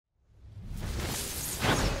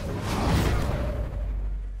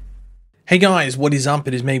Hey guys, what is up?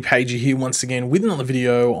 It is me, Pagey, here once again with another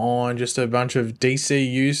video on just a bunch of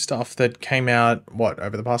DCEU stuff that came out,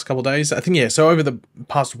 over the past couple of days? I think, yeah, so over the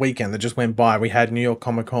past weekend that just went by, we had New York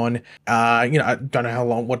Comic Con. I don't know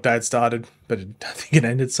what day it started, but I think it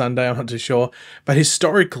ended Sunday, I'm not too sure. But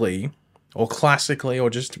historically, or classically, or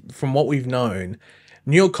just from what we've known,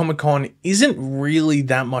 New York Comic Con isn't really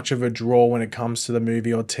that much of a draw when it comes to the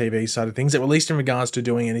movie or TV side of things, at least in regards to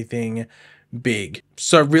doing anything big.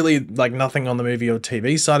 So really, like, nothing on the movie or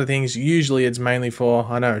TV side of things. Usually it's mainly for,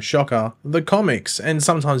 I know, shocker, the comics and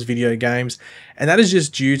sometimes video games. And that is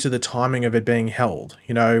just due to the timing of it being held.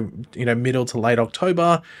 You know, middle to late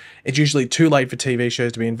October. It's usually too late for TV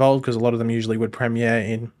shows to be involved because a lot of them usually would premiere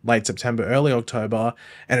in late September, early October.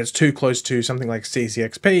 And it's too close to something like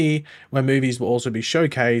CCXP, where movies will also be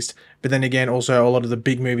showcased. But then again, also a lot of the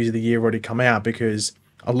big movies of the year already come out because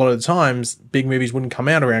a lot of the times, big movies wouldn't come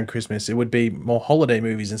out around Christmas. It would be more holiday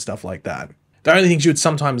movies and stuff like that. The only things you would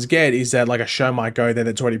sometimes get is that, like, a show might go there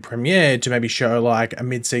that's already premiered to maybe show, like, a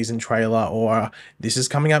mid-season trailer or this is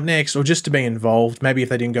coming up next, or just to be involved, maybe if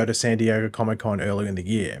they didn't go to San Diego Comic-Con earlier in the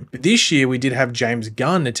year. But this year, we did have James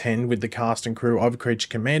Gunn attend with the cast and crew of Creature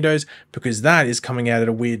Commandos, because that is coming out at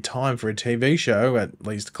a weird time for a TV show, at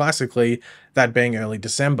least classically, that being early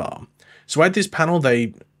December. So at this panel,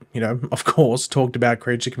 they, of course, talked about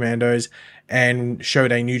Creature Commandos and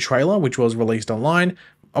showed a new trailer, which was released online.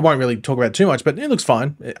 I won't really talk about it too much, but it looks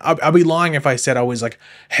fine. I'll be lying if I said I was, like,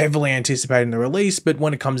 heavily anticipating the release, but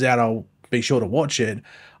when it comes out, I'll be sure to watch it.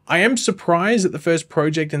 I am surprised that the first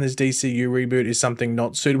project in this DCU reboot is something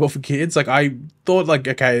not suitable for kids. Like, I thought, like,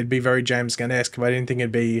 okay, it'd be very James Gunn-esque, but I didn't think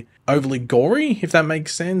it'd be overly gory, if that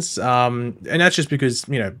makes sense. And that's just because,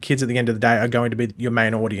 kids at the end of the day are going to be your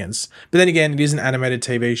main audience. But then again, it is an animated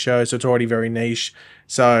TV show, so it's already very niche.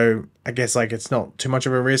 So I guess, like, it's not too much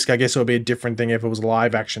of a risk. I guess it would be a different thing if it was a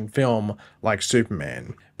live action film like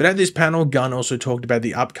Superman. But at this panel, Gunn also talked about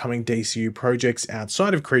the upcoming DCU projects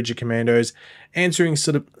outside of Creature Commandos, answering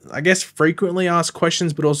sort of, I guess, frequently asked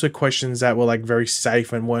questions, but also questions that were, like, very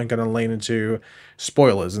safe and weren't going to lean into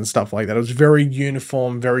spoilers and stuff like that. It was very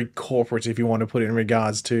uniform, very corporate, if you want to put it, in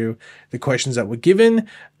regards to the questions that were given,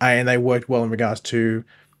 and they worked well in regards to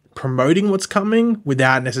promoting what's coming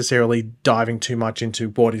without necessarily diving too much into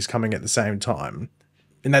what is coming at the same time.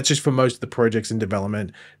 And that's just for most of the projects in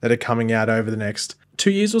development that are coming out over the next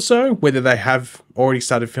 2 years or so, whether they have already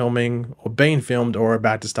started filming or been filmed or are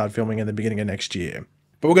about to start filming in the beginning of next year.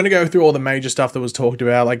 But we're going to go through all the major stuff that was talked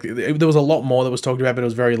about. Like, there was a lot more that was talked about, but it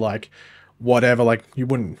was very, like, whatever. Like, you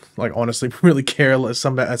wouldn't, like, honestly really care about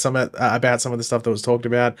some of the stuff that was talked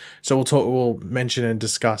about. So we'll mention and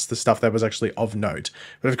discuss the stuff that was actually of note.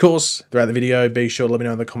 But of course, throughout the video, be sure to let me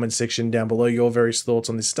know in the comment section down below your various thoughts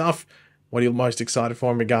on this stuff. What are you most excited for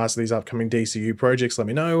in regards to these upcoming DCU projects? Let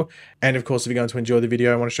me know. And of course, if you're going to enjoy the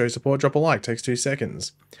video and want to show your support, drop a like. It takes 2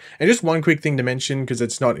 seconds. And just one quick thing to mention, because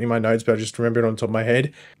it's not in my notes, but I just remembered it on top of my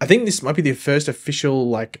head. I think this might be the first official,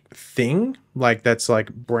 like, thing, like, that's,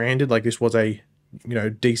 like, branded. Like, this was a,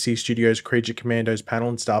 DC Studios Creature Commandos panel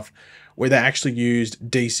and stuff, where they actually used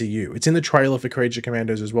DCU. It's in the trailer for Creature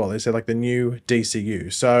Commandos as well. They said, like, the new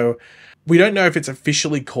DCU. So we don't know if it's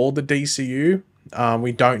officially called the DCU.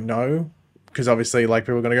 We don't know, because obviously, like,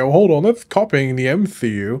 people are going to go, hold on, that's copying the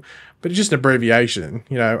MCU, but it's just an abbreviation,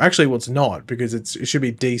 Actually, well, it's not, because it should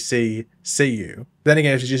be DCCU. Then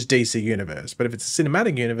again, if it's just DC Universe, but if it's a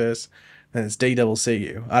cinematic universe, then it's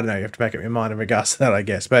DCCU. I don't know, you have to make up your mind in regards to that, I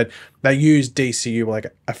guess, but they use DCU,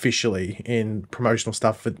 like, officially in promotional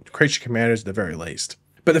stuff for Creature Commandos at the very least.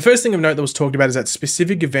 But the first thing of note that was talked about is that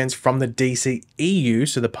specific events from the DCEU,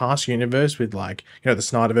 so the past universe with, like, the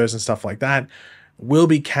Snyderverse and stuff like that, will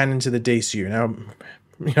be canon to the DCU.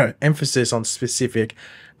 Now, emphasis on specific,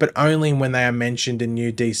 but only when they are mentioned in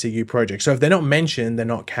new DCU projects. So if they're not mentioned, they're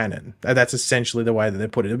not canon. That's essentially the way that they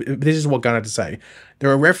put it. This is what Gunn had to say.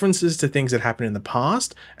 There are references to things that happened in the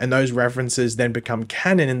past, and those references then become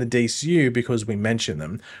canon in the DCU because we mention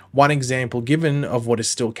them. One example given of what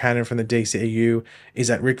is still canon from the DCEU is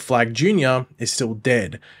that Rick Flag Jr. is still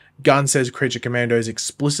dead. Gunn says Creature Commandos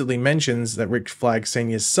explicitly mentions that Rick Flag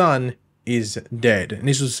Sr.'s son is dead, and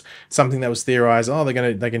this was something that was theorized. Oh,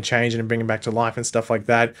 they can change it and bring him back to life and stuff like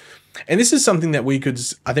that. And this is something that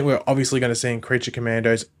I think we're obviously going to see in Creature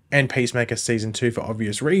Commandos and Peacemaker season 2 for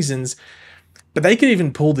obvious reasons. But they could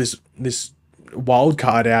even pull this wild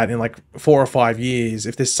card out in, like, 4 or 5 years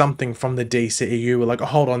if there's something from the DCEU where, like, oh,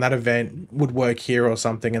 hold on, that event would work here or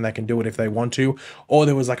something, and they can do it if they want to. Or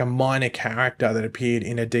there was, like, a minor character that appeared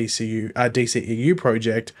in a DCEU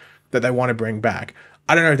project that they want to bring back.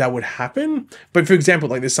 I don't know if that would happen, but for example,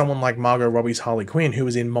 like, there's someone like Margot Robbie's Harley Quinn who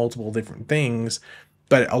was in multiple different things,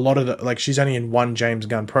 but a lot of the, like, she's only in one James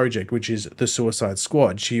Gunn project, which is the Suicide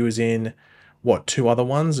Squad. She was in, what, 2 other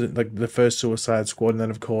ones, like the first Suicide Squad, and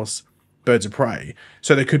then of course Birds of Prey.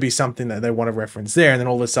 So there could be something that they want to reference there, and then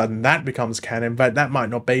all of a sudden that becomes canon, but that might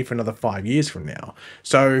not be for another 5 years from now.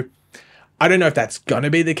 So I don't know if that's going to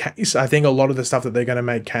be the case. I think a lot of the stuff that they're going to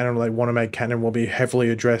make canon, or they want to make canon, will be heavily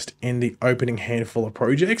addressed in the opening handful of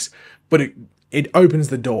projects, but it opens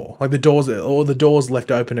the door. Like, the doors left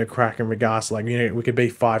open a crack in regards to, like, you know, we could be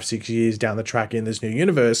 5-6 years down the track in this new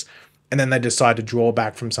universe, and then they decide to draw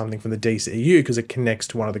back from something from the DCEU because it connects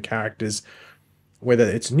to one of the characters, whether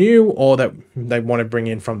it's new or that they want to bring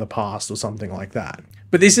in from the past or something like that.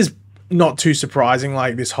 But this is not too surprising,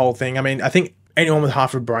 like, this whole thing. I mean, I think anyone with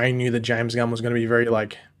half a brain knew that James Gunn was going to be very,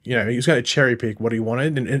 like, you know, he was going to cherry pick what he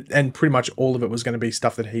wanted, and pretty much all of it was going to be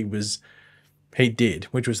stuff that he did,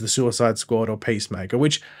 which was the Suicide Squad or Peacemaker,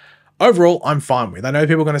 which overall I'm fine with. I know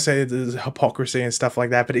people are going to say there's hypocrisy and stuff like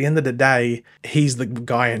that, but at the end of the day, he's the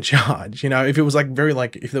guy in charge. You know, if it was like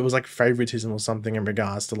if there was like favoritism or something in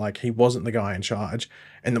regards to, like, he wasn't the guy in charge,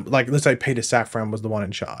 and like, let's say Peter Safran was the one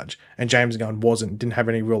in charge and James Gunn didn't have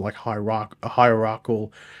any real, like,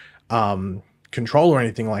 hierarchical control or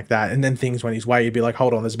anything like that, and then things went his way, you'd be like,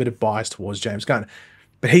 hold on, there's a bit of bias towards James Gunn.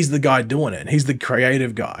 But he's the guy doing it. He's the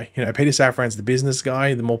creative guy. You know, Peter Safran's the business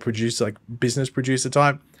guy, the more producer, like, business producer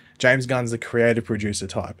type. James Gunn's the creative producer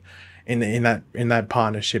type in that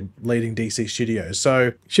partnership leading DC Studios.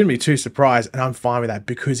 So shouldn't be too surprised, and I'm fine with that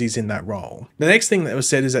because he's in that role. The next thing that was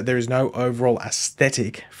said is that there is no overall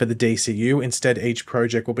aesthetic for the DCU. Instead, each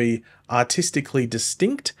project will be artistically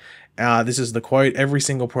distinct. This is the quote: "Every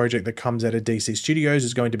single project that comes out of DC Studios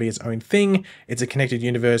is going to be its own thing. It's a connected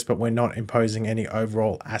universe, but we're not imposing any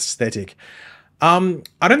overall aesthetic." I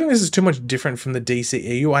don't think this is too much different from the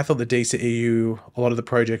DCEU. I thought the DCEU, a lot of the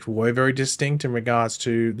projects were very distinct in regards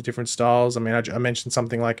to the different styles. I mean, I mentioned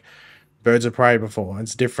something like Birds of Prey before.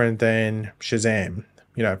 It's different than Shazam,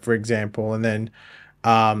 you know, for example. And then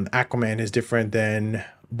Aquaman is different than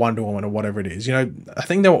Wonder Woman or whatever it is. You know, I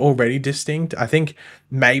think they were already distinct. I think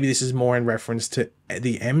maybe this is more in reference to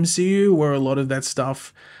the MCU, where a lot of that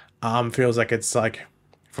stuff feels like it's like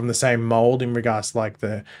from the same mold in regards to, like,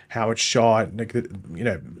 how it's shot, like, you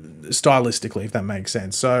know, stylistically, if that makes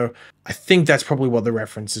sense. So I think that's probably what the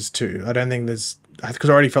reference is to. I don't think there's, because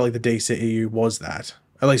I already felt like the DCEU was that.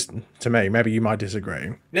 At least to me. Maybe you might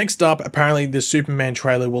disagree. Next up, apparently the Superman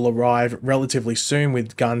trailer will arrive relatively soon,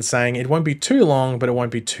 with Gunn saying it won't be too long, but it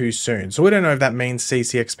won't be too soon. So we don't know if that means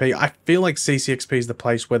CCXP. I feel like CCXP is the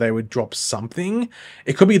place where they would drop something.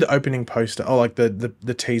 It could be the opening poster, or like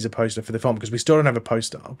the teaser poster for the film, because we still don't have a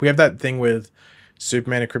poster. We have that thing with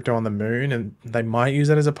Superman and Crypto on the moon, and they might use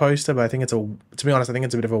that as a poster, but I think to be honest, I think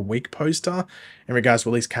it's a bit of a weak poster in regards to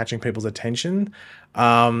at least catching people's attention.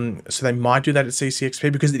 So they might do that at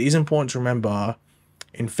CCXP, because it is important to remember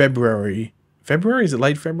in February, is it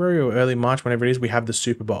late February or early March, whenever it is, we have the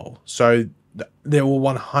Super Bowl. So there will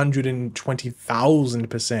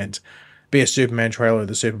 120,000% be a Superman trailer at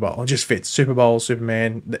the Super Bowl. It just fits. Super Bowl,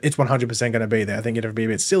 Superman, it's 100% going to be there. I think it'd be a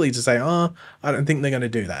bit silly to say, oh, I don't think they're going to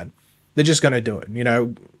do that. They're just going to do it, you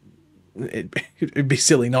know. It'd be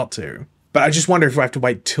silly not to. But I just wonder if we have to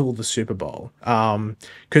wait till the Super Bowl.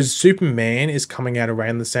 Because Superman is coming out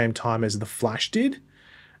around the same time as The Flash did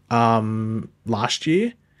last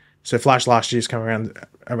year. So Flash last year is coming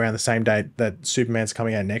around the same date that Superman's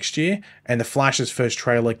coming out next year. And The Flash's first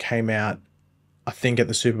trailer came out, I think, at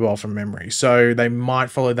the Super Bowl from memory. So they might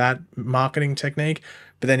follow that marketing technique.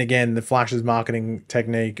 But then again, the Flash's marketing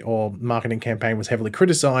technique or marketing campaign was heavily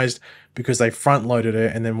criticized because they front loaded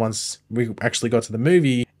it. And then once we actually got to the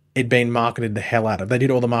movie, it'd been marketed the hell out of. They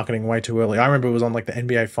did all the marketing way too early. I remember it was on like the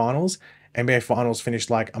NBA Finals. NBA Finals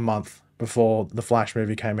finished like a month before the Flash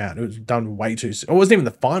movie came out. It was done way too soon. It wasn't even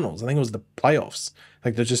the finals. I think it was the playoffs.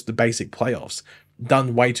 Like, they're just the basic playoffs.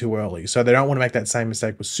 Done way too early. So they don't want to make that same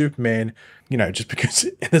mistake with Superman, you know, just because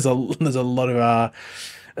there's a lot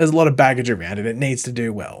of baggage around it. It needs to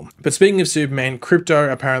do well. But speaking of Superman,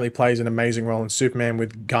 Crypto apparently plays an amazing role in Superman,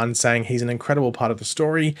 with Gunn saying he's an incredible part of the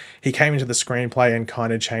story. He came into the screenplay and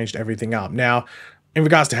kind of changed everything up. Now, in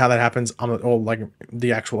regards to how that happens, or like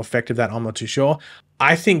the actual effect of that, I'm not too sure.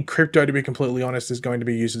 I think Crypto, to be completely honest, is going to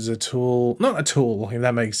be used as a tool. Not a tool, if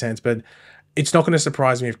that makes sense, but it's not going to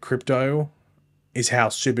surprise me if Crypto is how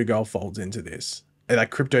Supergirl folds into this. Like,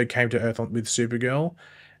 Crypto came to Earth with Supergirl,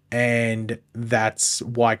 and that's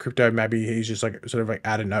why Crypto, maybe he's just like sort of like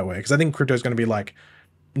out of nowhere. Because I think Crypto's going to be like,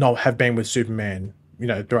 not have been with Superman, you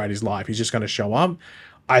know, throughout his life. He's just going to show up.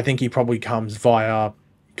 I think he probably comes via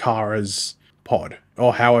Kara's pod,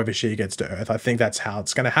 or however she gets to Earth. I think that's how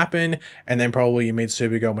it's going to happen. And then probably you meet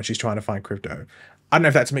Supergirl when she's trying to find Crypto. I don't know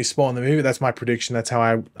if that's me spoiling the movie. That's my prediction. That's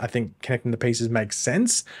how I think connecting the pieces makes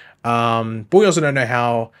sense. But we also don't know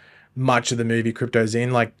how much of the movie Crypto's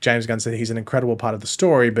in. Like James Gunn said, he's an incredible part of the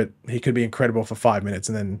story, but he could be incredible for 5 minutes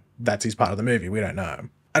and then that's his part of the movie. We don't know.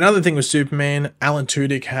 Another thing with Superman, Alan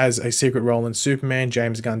Tudyk has a secret role in Superman.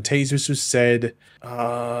 James Gunn teased this was said.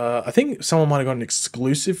 I think someone might have got an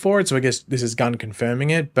exclusive for it, so I guess this is Gunn confirming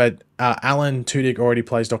it. But Alan Tudyk already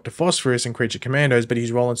plays Dr. Phosphorus in Creature Commandos, but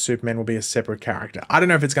his role in Superman will be a separate character. I don't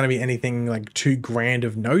know if it's going to be anything like too grand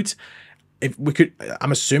of note. If we could,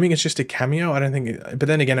 I'm assuming it's just a cameo. I don't think, but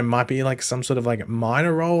then again, it might be like some sort of like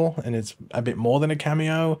minor role, and it's a bit more than a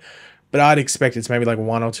cameo. But I'd expect it's maybe like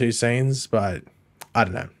 1 or 2 scenes, but I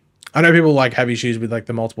don't know. I know people like have issues with like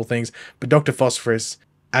the multiple things, but Dr. Phosphorus,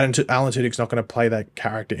 Alan Tudyk's not going to play that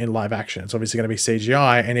character in live action. It's obviously going to be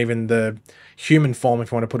CGI, and even the human form,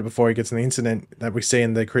 if you want to put it before he gets in the incident that we see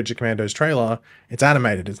in the Creature Commandos trailer, it's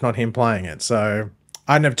animated. It's not him playing it. So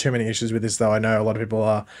I don't have too many issues with this, though. I know a lot of people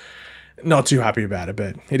are not too happy about it,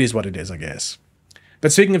 but it is what it is, I guess.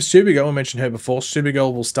 But speaking of Supergirl, I mentioned her before.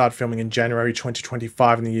 Supergirl will start filming in January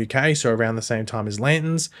 2025 in the UK, so around the same time as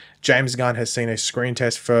Lanterns. James Gunn has seen a screen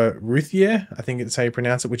test for Ruthie, I think it's how you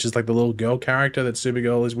pronounce it, which is like the little girl character that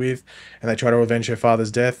Supergirl is with, and they try to avenge her father's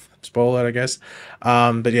death. Spoiler, I guess.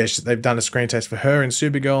 But yeah, they've done a screen test for her and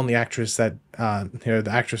Supergirl, and the actress that the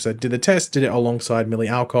actress that did the test did it alongside Millie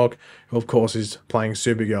Alcock, who of course is playing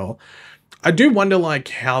Supergirl. I do wonder like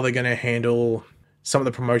how they're going to handle some of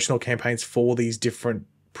the promotional campaigns for these different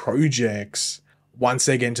projects once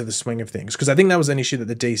they get into the swing of things. Because I think that was an issue that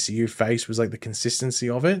the DCU faced, was like the consistency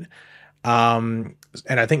of it. And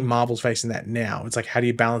I think Marvel's facing that now. It's like, how do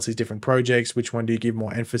you balance these different projects? Which one do you give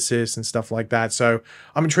more emphasis and stuff like that? So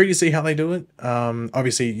I'm intrigued to see how they do it.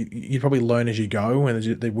 Obviously, you'd probably learn as you go, and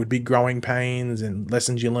there would be growing pains and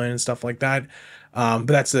lessons you learn and stuff like that. But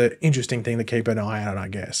that's an interesting thing to keep an eye on, I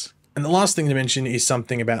guess. And the last thing to mention is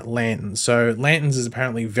something about Lanterns. So Lanterns is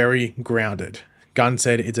apparently very grounded. Gunn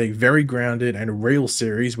said it's a very grounded and real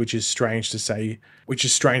series, which is strange to say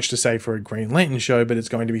for a Green Lantern show, but it's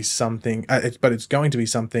going to be something. It's going to be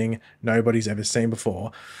something nobody's ever seen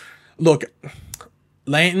before. Look,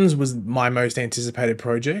 Lanterns was my most anticipated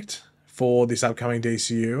project for this upcoming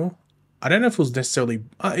DCU. I don't know if it was necessarily,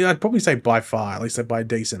 I'd probably say by far, at least by a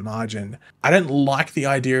decent margin. I don't like the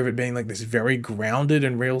idea of it being like this very grounded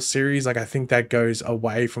and real series. Like, I think that goes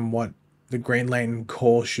away from what the Green Lantern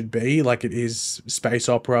core should be. Like, it is space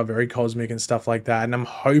opera, very cosmic and stuff like that. And I'm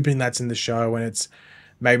hoping that's in the show, and it's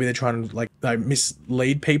maybe they're trying to like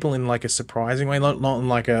mislead people in like a surprising way, not in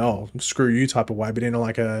like a, oh, screw you type of way, but in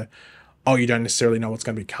like a, oh, you don't necessarily know what's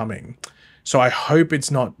going to be coming. So I hope it's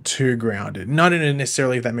not too grounded. Not in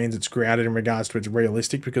necessarily if that means it's grounded in regards to it's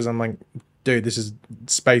realistic, because I'm like, dude, this is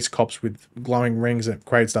space cops with glowing rings that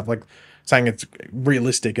create stuff. Like, saying it's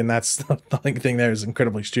realistic, and that's the thing there is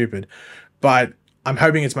incredibly stupid. But I'm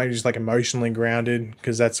hoping it's maybe just like emotionally grounded,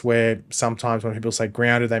 because that's where sometimes when people say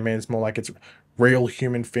grounded, they mean it's more like it's real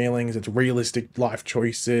human feelings, it's realistic life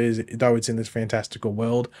choices, though it's in this fantastical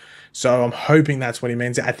world. So I'm hoping that's what he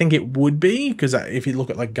means. I think it would be, because if you look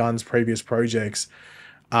at like Gunn's previous projects,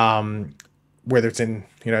 whether it's in,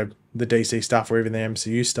 you know, the DC stuff or even the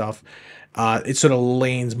MCU stuff, it sort of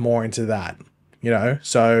leans more into that, you know.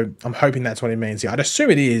 So I'm hoping that's what he means here. I'd assume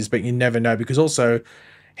it is, but you never know, because also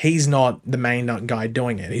he's not the main guy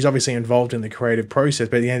doing it. He's obviously involved in the creative process,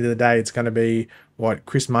 but at the end of the day, it's going to be what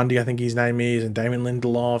Chris Mundy, I think his name is, and Damon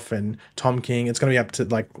Lindelof and Tom King. It's going to be up to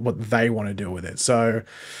like what they want to do with it. So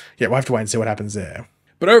yeah, we'll have to wait and see what happens there.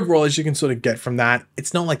 But overall, as you can sort of get from that,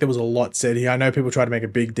 it's not like there was a lot said here. I know people try to make a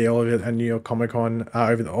big deal of it at New York Comic Con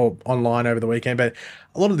online over the weekend, but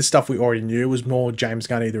a lot of the stuff we already knew was more James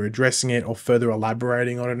Gunn either addressing it or further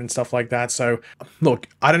elaborating on it and stuff like that. So look,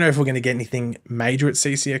 I don't know if we're going to get anything major at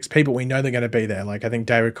CCXP, but we know they're going to be there. Like, I think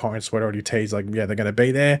David Corenswet already teased, like, yeah, they're going to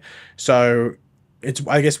be there. So it's,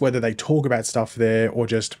 I guess, whether they talk about stuff there or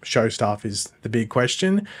just show stuff is the big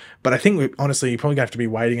question. But I think we honestly, you're probably going to have to be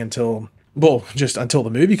waiting until, well, just until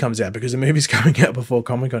the movie comes out, because the movie's coming out before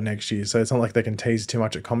Comic-Con next year. So it's not like they can tease too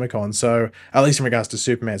much at Comic-Con. So at least in regards to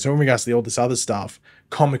Superman. So in regards to all this other stuff,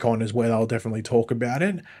 Comic-Con is where they'll definitely talk about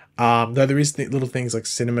it. Though there is little things like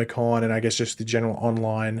CinemaCon and I guess just the general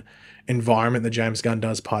online environment that James Gunn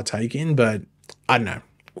does partake in. But I don't know.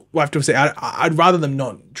 We'll have to see. I'd rather them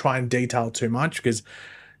not try and detail too much, because,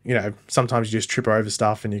 you know, sometimes you just trip over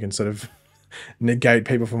stuff and you can sort of negate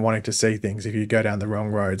people from wanting to see things if you go down the wrong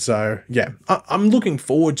road. So yeah, I'm looking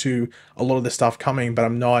forward to a lot of the stuff coming, but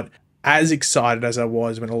I'm not as excited as I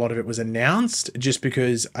was when a lot of it was announced, just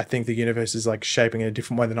because I think the universe is like shaping in a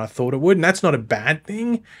different way than I thought it would. And that's not a bad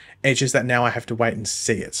thing. It's just that now I have to wait and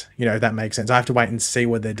see it. You know, if that makes sense. I have to wait and see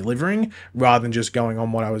what they're delivering rather than just going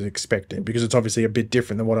on what I was expecting, because it's obviously a bit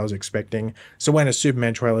different than what I was expecting. So when a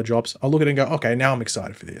Superman trailer drops, I'll look at it and go, okay, now I'm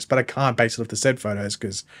excited for this. But I can't base it off the set photos,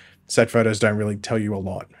 because set photos don't really tell you a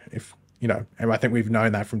lot. If, you know, and I think we've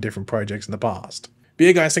known that from different projects in the past. But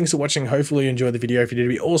yeah, guys, thanks for watching. Hopefully you enjoyed the video. If you did,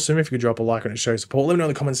 it'd be awesome if you could drop a like on it, show support. Let me know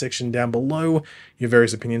in the comment section down below your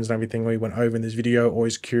various opinions and everything we went over in this video.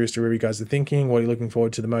 Always curious to hear what you guys are thinking. What are you looking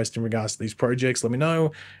forward to the most in regards to these projects? Let me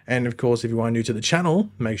know. And of course, if you are new to the channel,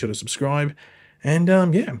 make sure to subscribe. And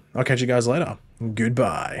yeah, I'll catch you guys later.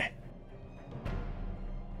 Goodbye.